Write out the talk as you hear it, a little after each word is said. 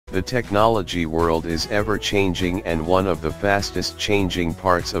The technology world is ever changing, and one of the fastest changing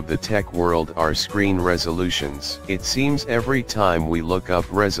parts of the tech world are screen resolutions. It seems every time we look up,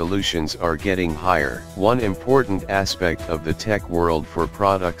 resolutions are getting higher. One important aspect of the tech world for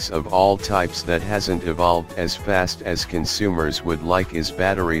products of all types that hasn't evolved as fast as consumers would like is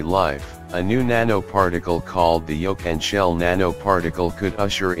battery life. A new nanoparticle called the Yolk-and-shell nanoparticle could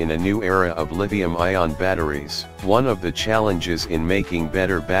usher in a new era of lithium-ion batteries. One of the challenges in making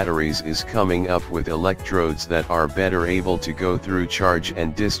better batteries is coming up with electrodes that are better able to go through charge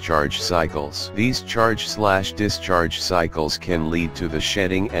and discharge cycles. These charge/discharge cycles can lead to the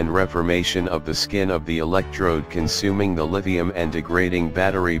shedding and reformation of the skin of the electrode, consuming the lithium and degrading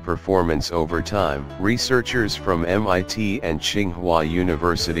battery performance over time. Researchers from MIT and Tsinghua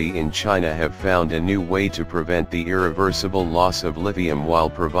University in China have found a new way to prevent the irreversible loss of lithium while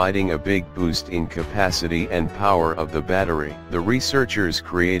providing a big boost in capacity and power of the battery. The researchers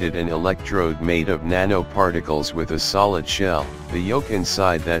created an electrode made of nanoparticles with a solid shell. The yolk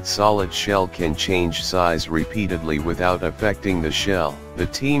inside that solid shell can change size repeatedly without affecting the shell. The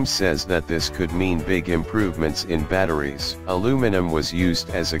team says that this could mean big improvements in batteries. Aluminum was used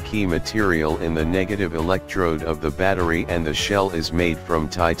as a key material in the negative electrode of the battery, and the shell is made from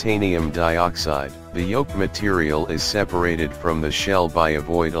titanium dioxide. The yolk material is separated from the shell by a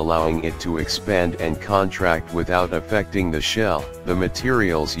void, allowing it to expand and contract without affecting the shell. The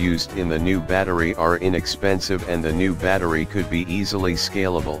materials used in the new battery are inexpensive, and the new battery could be easily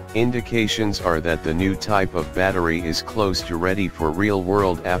scalable. Indications are that the new type of battery is close to ready for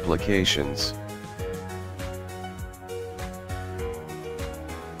real-world applications.